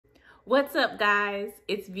What's up, guys?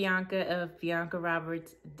 It's Bianca of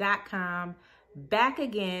BiancaRoberts.com back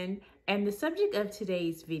again. And the subject of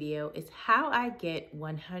today's video is how I get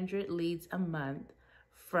 100 leads a month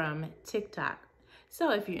from TikTok.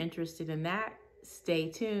 So if you're interested in that, stay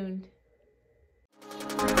tuned.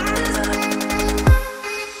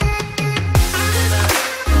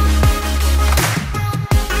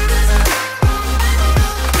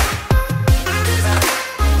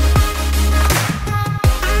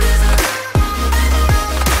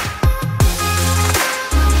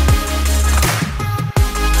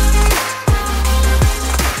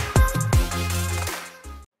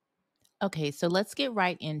 Okay, so let's get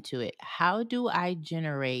right into it. How do I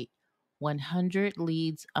generate 100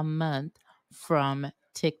 leads a month from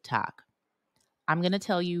TikTok? I'm going to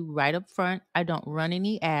tell you right up front, I don't run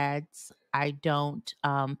any ads. I don't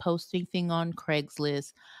post anything on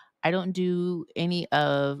Craigslist. I don't do any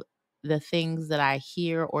of the things that I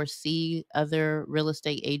hear or see other real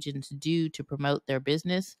estate agents do to promote their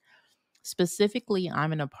business. Specifically,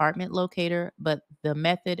 I'm an apartment locator, but the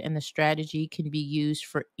method and the strategy can be used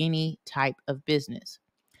for any type of business.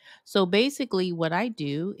 So basically, what I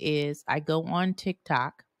do is I go on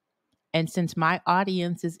TikTok. And since my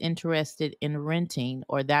audience is interested in renting,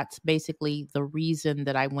 or that's basically the reason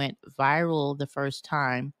that I went viral the first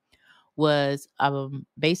time, was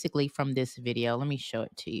basically from this video. Let me show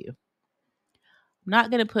it to you. I'm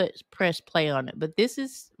not going to press play on it, but this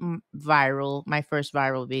is viral, my first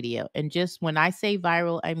viral video. And just when I say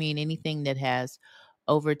viral, I mean anything that has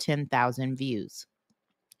over 10,000 views.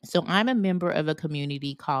 So I'm a member of a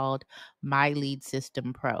community called My Lead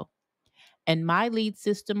System Pro. And My Lead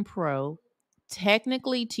System Pro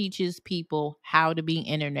technically teaches people how to be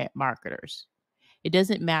internet marketers. It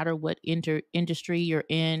doesn't matter what industry you're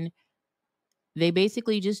in. They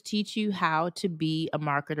basically just teach you how to be a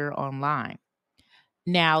marketer online.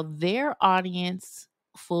 Now, their audience,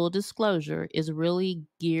 full disclosure, is really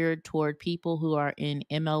geared toward people who are in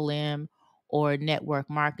MLM or network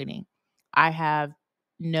marketing. I have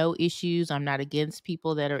no issues. I'm not against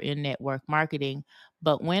people that are in network marketing.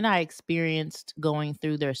 But when I experienced going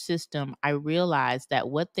through their system, I realized that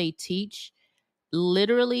what they teach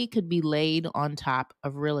literally could be laid on top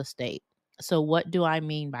of real estate. So, what do I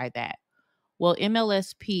mean by that? Well,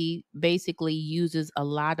 MLSP basically uses a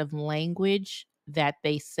lot of language that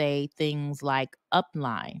they say things like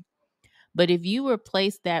upline. But if you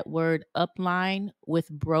replace that word upline with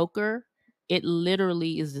broker, it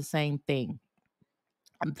literally is the same thing.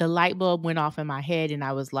 The light bulb went off in my head, and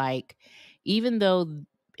I was like, even though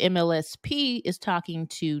MLSP is talking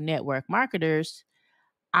to network marketers,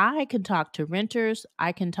 I can talk to renters,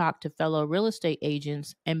 I can talk to fellow real estate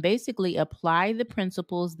agents, and basically apply the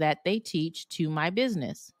principles that they teach to my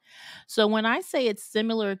business. So when I say it's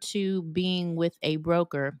similar to being with a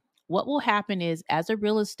broker, what will happen is as a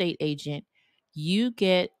real estate agent, you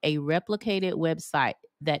get a replicated website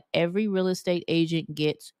that every real estate agent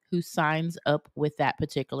gets who signs up with that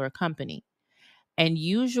particular company. And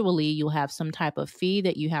usually you'll have some type of fee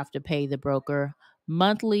that you have to pay the broker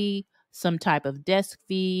monthly, some type of desk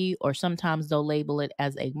fee, or sometimes they'll label it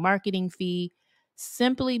as a marketing fee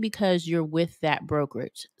simply because you're with that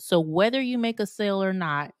brokerage. So whether you make a sale or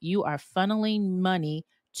not, you are funneling money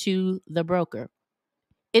to the broker.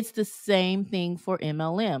 It's the same thing for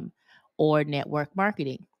MLM or network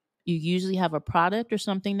marketing. You usually have a product or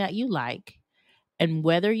something that you like. And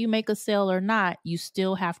whether you make a sale or not, you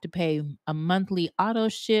still have to pay a monthly auto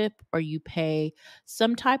ship or you pay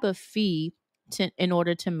some type of fee in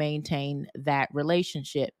order to maintain that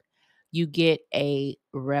relationship. You get a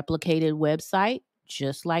replicated website,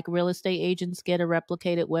 just like real estate agents get a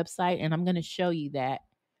replicated website. And I'm going to show you that.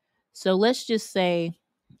 So let's just say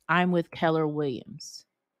I'm with Keller Williams.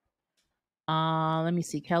 Let me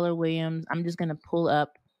see, Keller Williams. I'm just going to pull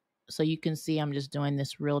up so you can see I'm just doing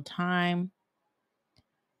this real time.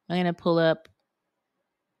 I'm going to pull up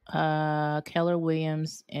Keller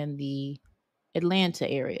Williams in the Atlanta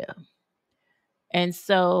area. And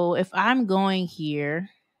so if I'm going here,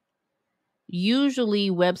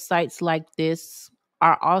 usually websites like this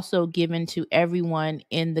are also given to everyone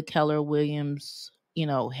in the Keller Williams,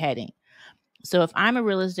 heading. So if I'm a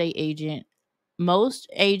real estate agent, most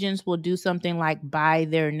agents will do something like buy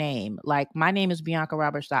their name. Like my name is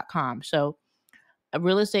BiancaRoberts.com. So a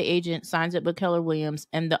real estate agent signs up with Keller Williams,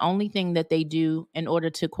 and the only thing that they do in order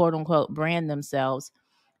to quote unquote brand themselves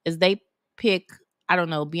is they pick,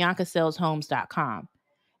 BiancaSellsHomes.com.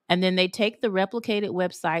 And then they take the replicated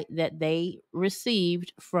website that they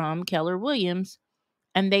received from Keller Williams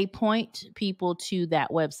and they point people to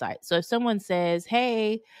that website. So if someone says,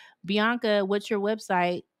 hey, Bianca, what's your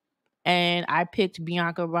website? and I picked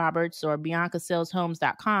Bianca Roberts or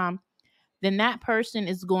BiancaSellsHomes.com, then that person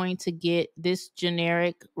is going to get this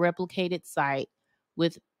generic replicated site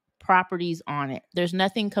with properties on it. There's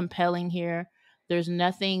nothing compelling here. There's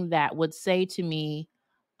nothing that would say to me,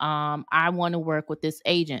 I want to work with this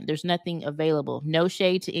agent. There's nothing available. No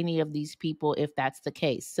shade to any of these people if that's the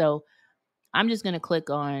case. So I'm just going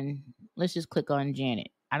to let's just click on Janet.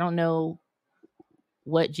 I don't know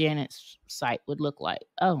what Janet's site would look like.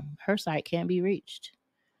 Oh, her site can't be reached.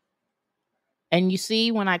 And you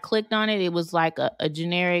see, when I clicked on it, it was like a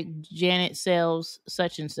generic Janet sells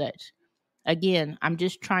such and such. Again, I'm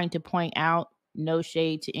just trying to point out, no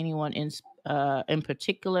shade to anyone in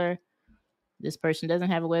particular. This person doesn't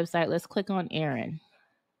have a website. Let's click on Erin.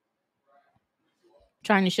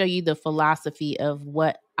 Trying to show you the philosophy of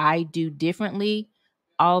what I do differently,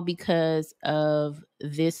 all because of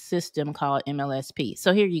this system called MLSP.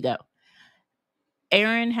 So here you go.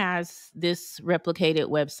 Erin has this replicated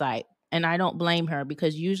website, and I don't blame her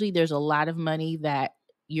because usually there's a lot of money that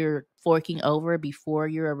you're forking over before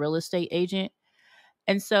you're a real estate agent.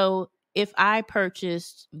 And so if I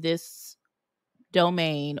purchased this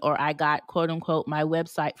domain or I got quote unquote my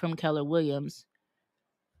website from Keller Williams,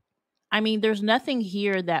 I mean, there's nothing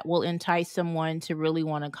here that will entice someone to really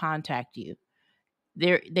want to contact you.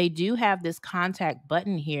 They do have this contact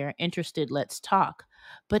button here, interested, let's talk.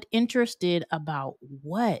 But interested about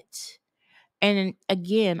what? And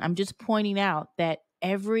again, I'm just pointing out that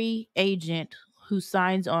every agent who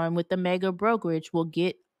signs on with the mega brokerage will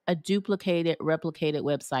get a duplicated, replicated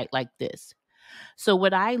website like this. So,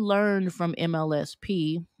 what I learned from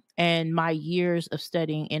MLSP and my years of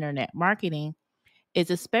studying internet marketing is,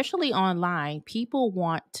 especially online, people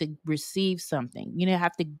want to receive something. You know,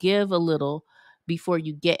 have to give a little before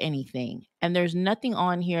you get anything. And there's nothing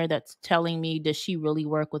on here that's telling me, does she really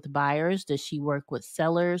work with buyers? Does she work with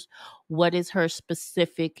sellers? What is her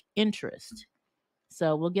specific interest?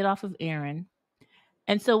 So we'll get off of Erin.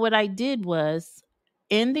 And so what I did was,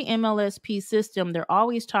 in the MLSP system, they're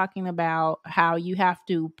always talking about how you have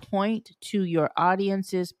to point to your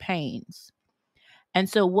audience's pains. And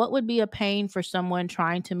so, what would be a pain for someone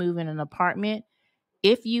trying to move in an apartment?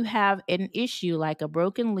 If you have an issue like a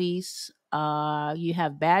broken lease, you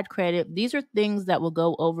have bad credit, these are things that will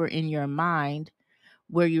go over in your mind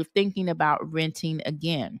where you're thinking about renting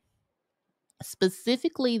again.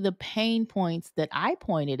 Specifically, the pain points that I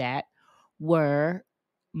pointed at were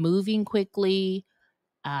moving quickly,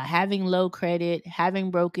 having low credit, having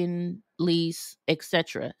broken lease,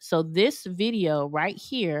 etc. So, this video right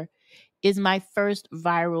here is my first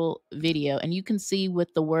viral video. And you can see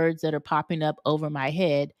with the words that are popping up over my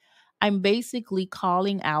head, I'm basically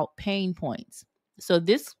calling out pain points. So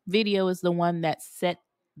this video is the one that set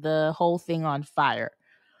the whole thing on fire.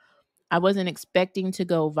 I wasn't expecting to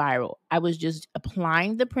go viral. I was just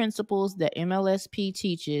applying the principles that MLSP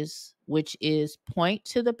teaches, which is point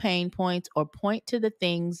to the pain points or point to the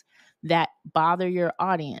things that bother your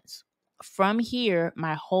audience. From here,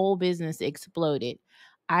 my whole business exploded.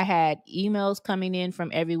 I had emails coming in from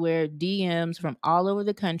everywhere, DMs from all over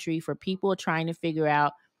the country for people trying to figure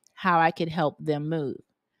out how I could help them move.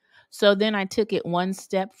 So then I took it one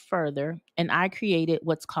step further and I created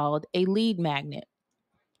what's called a lead magnet.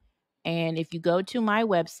 And if you go to my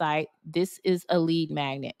website, this is a lead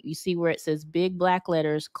magnet. You see where it says big black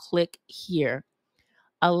letters, click here.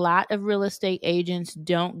 A lot of real estate agents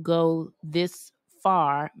don't go this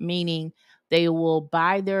far, meaning they will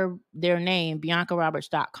buy their name,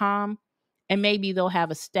 BiancaRoberts.com, and maybe they'll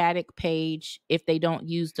have a static page if they don't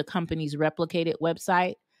use the company's replicated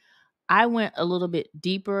website. I went a little bit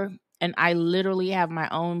deeper and I literally have my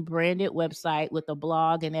own branded website with a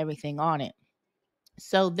blog and everything on it.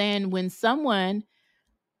 So then when someone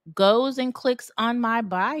goes and clicks on my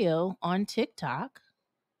bio on TikTok,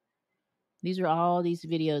 these are all these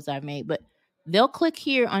videos I've made, but they'll click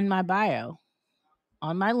here on my bio,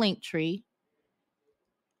 on my link tree.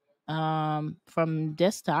 From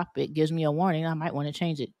desktop, it gives me a warning. I might want to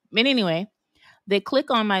change it. But anyway, they click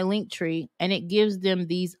on my link tree and it gives them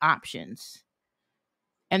these options.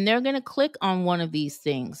 And they're going to click on one of these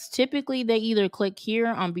things. Typically, they either click here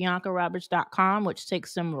on BiancaRoberts.com, which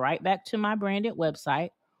takes them right back to my branded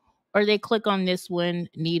website, or they click on this one,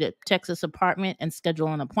 need a Texas apartment and schedule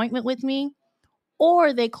an appointment with me,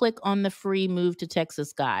 or they click on the free Move to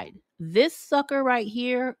Texas guide. This sucker right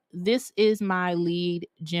here, this is my lead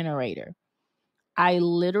generator. I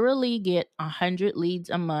literally get 100 leads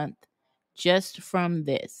a month just from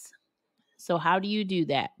this. So how do you do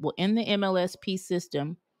that? Well, in the MLSP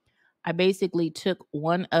system, I basically took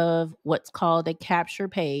one of what's called a capture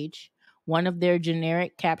page, one of their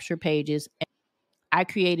generic capture pages. I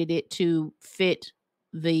created it to fit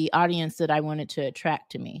the audience that I wanted to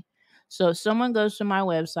attract to me. So if someone goes to my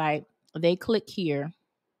website, they click here.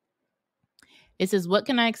 It says, what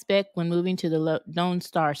can I expect when moving to the Lone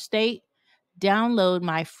Star State? Download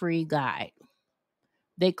my free guide.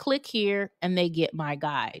 They click here and they get my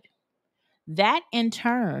guide. That in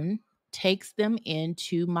turn takes them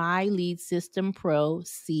into my Lead System Pro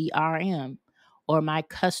CRM, or my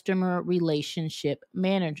Customer Relationship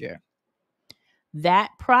Manager. That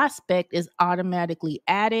prospect is automatically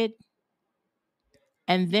added,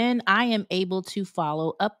 and then I am able to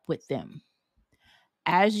follow up with them.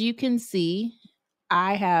 As you can see,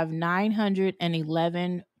 I have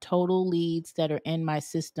 911 total leads that are in my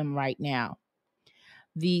system right now.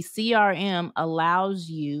 The CRM allows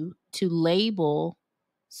you to label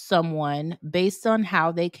someone based on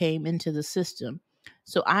how they came into the system.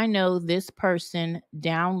 So I know this person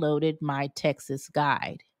downloaded my Texas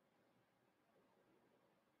guide.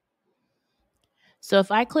 So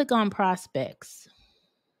if I click on prospects,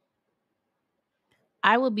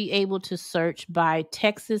 I will be able to search by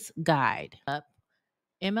Texas guide.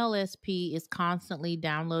 MLSP is constantly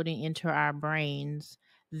downloading into our brains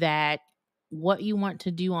that what you want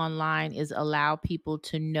to do online is allow people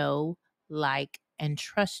to know, like, and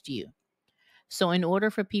trust you. So in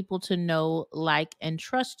order for people to know, like, and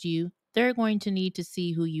trust you, they're going to need to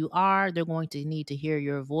see who you are. They're going to need to hear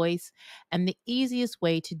your voice. And the easiest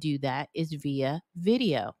way to do that is via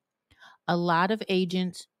video. A lot of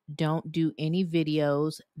agents don't do any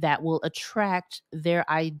videos that will attract their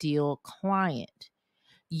ideal client.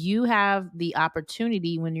 You have the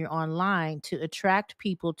opportunity when you're online to attract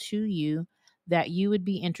people to you that you would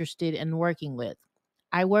be interested in working with.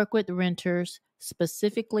 I work with renters.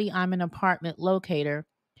 Specifically, I'm an apartment locator.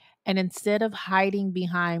 And instead of hiding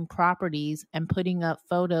behind properties and putting up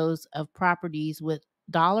photos of properties with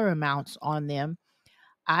dollar amounts on them,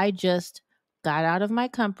 I just got out of my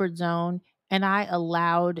comfort zone and I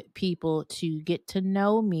allowed people to get to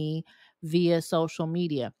know me via social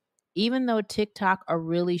media. Even though TikTok are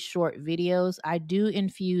really short videos, I do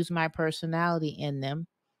infuse my personality in them.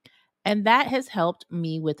 And that has helped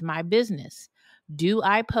me with my business. Do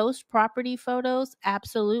I post property photos?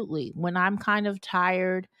 Absolutely. When I'm kind of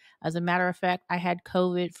tired, as a matter of fact, I had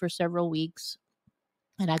COVID for several weeks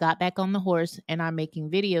and I got back on the horse and I'm making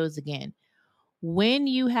videos again. When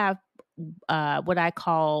you have what I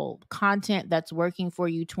call content that's working for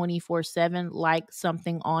you 24/7, like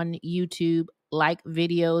something on YouTube, like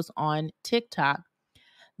videos on TikTok,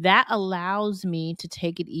 that allows me to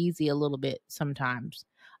take it easy a little bit sometimes.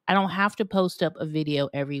 I don't have to post up a video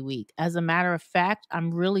every week. As a matter of fact,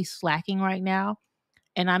 I'm really slacking right now,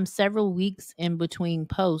 and I'm several weeks in between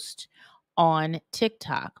posts on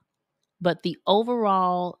TikTok. But the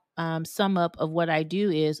overall sum up of what I do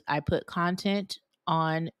is I put content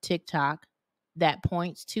on TikTok that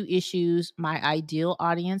points to issues my ideal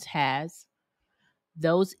audience has.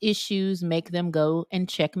 Those issues make them go and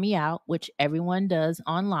check me out, which everyone does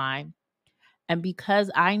online. And because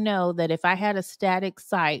I know that if I had a static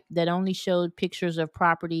site that only showed pictures of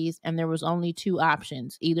properties and there was only two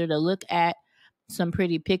options, either to look at some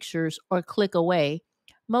pretty pictures or click away,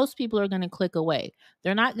 most people are going to click away.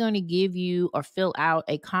 They're not going to give you or fill out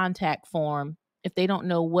a contact form if they don't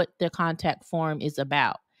know what their contact form is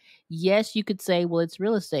about. Yes, you could say, well, it's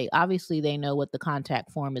real estate. Obviously, they know what the contact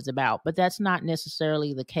form is about, but that's not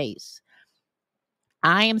necessarily the case.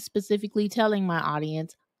 I am specifically telling my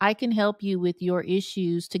audience, I can help you with your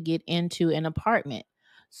issues to get into an apartment.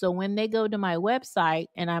 So when they go to my website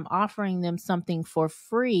and I'm offering them something for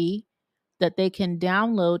free that they can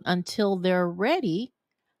download until they're ready,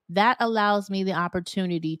 that allows me the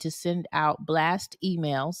opportunity to send out blast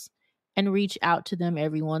emails and reach out to them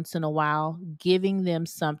every once in a while, giving them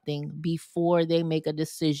something before they make a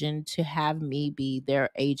decision to have me be their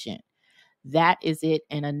agent. That is it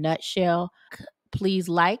in a nutshell. Please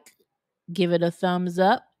like, give it a thumbs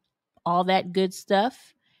up, all that good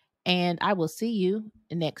stuff. And I will see you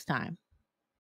next time.